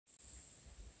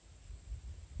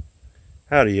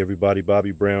Howdy everybody,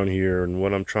 Bobby Brown here, and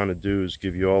what I'm trying to do is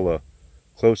give you all a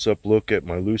close-up look at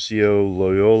my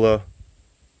Loyola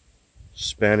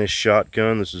Spanish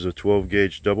shotgun. This is a 12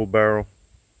 gauge double barrel,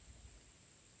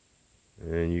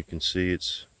 and you can see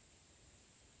it's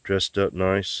dressed up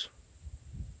nice.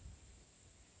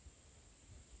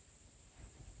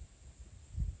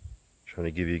 Trying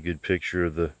to give you a good picture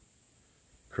of the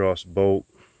cross bolt.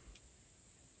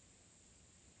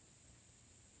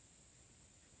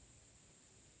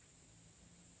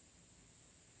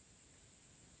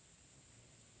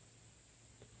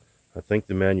 I think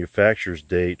the manufacturer's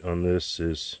date on this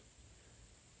is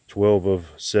 12 of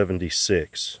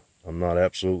 76. I'm not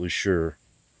absolutely sure.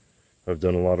 I've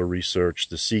done a lot of research.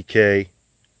 The CK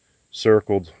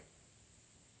circled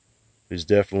is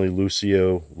definitely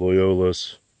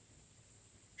Loyola's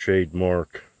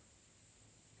trademark.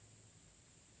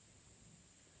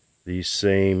 These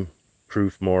same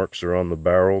proof marks are on the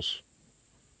barrels,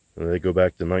 and they go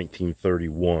back to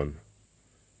 1931.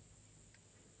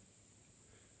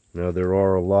 Now, there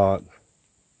are a lot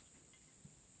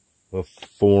of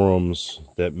forums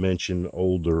that mention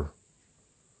older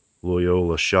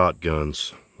Loyola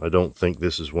shotguns. I don't think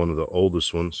this is one of the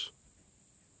oldest ones.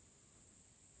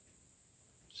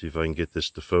 See if I can get this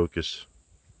to focus.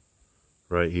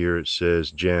 Right here it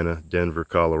says Jana, Denver,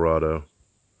 Colorado.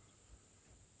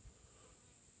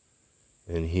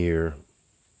 And here,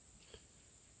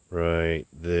 right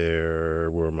there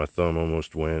where my thumb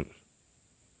almost went,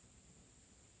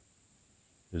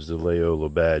 is the Loyola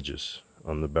badges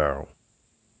on the barrel.